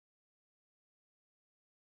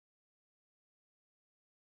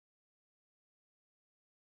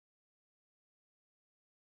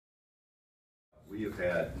We have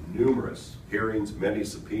had numerous hearings, many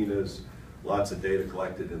subpoenas, lots of data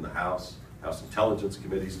collected in the House. House Intelligence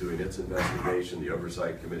Committee's doing its investigation, the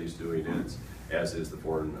Oversight Committee's doing its, as is the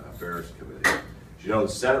Foreign Affairs Committee. As you know,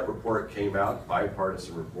 the Senate report came out,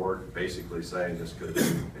 bipartisan report, basically saying this could have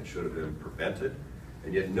been and should have been prevented,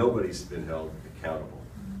 and yet nobody's been held accountable.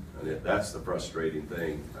 And that's the frustrating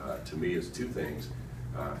thing to me is two things.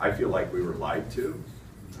 I feel like we were lied to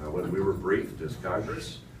when we were briefed as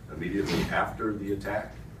Congress immediately after the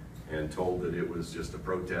attack and told that it was just a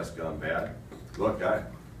protest gone bad. Look,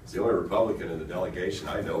 it's the only Republican in the delegation.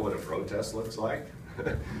 I know what a protest looks like.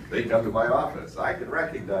 They come to my office. I can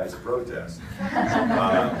recognize a protest.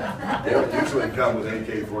 They don't usually come with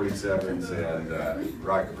AK-47s and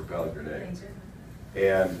rocket-propelled grenades.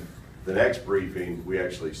 And the next briefing, we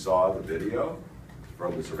actually saw the video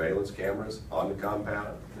from the surveillance cameras on the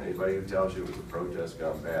compound. Anybody who tells you it was a protest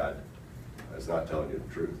gone bad is not telling you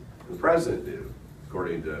the truth. The president knew,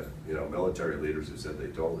 according to military leaders who said they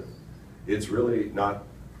told him. It's really not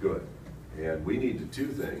good. And we need to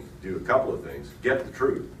do a couple of things. Get the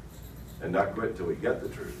truth and not quit till we get the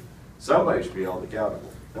truth. Somebody should be held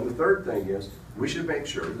accountable. And the third thing is we should make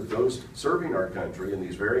sure that those serving our country in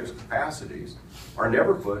these various capacities are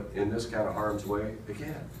never put in this kind of harm's way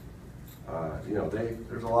again.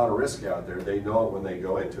 There's a lot of risk out there. They know it when they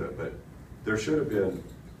go into it, but there should have been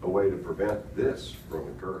a way to prevent this from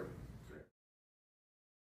occurring.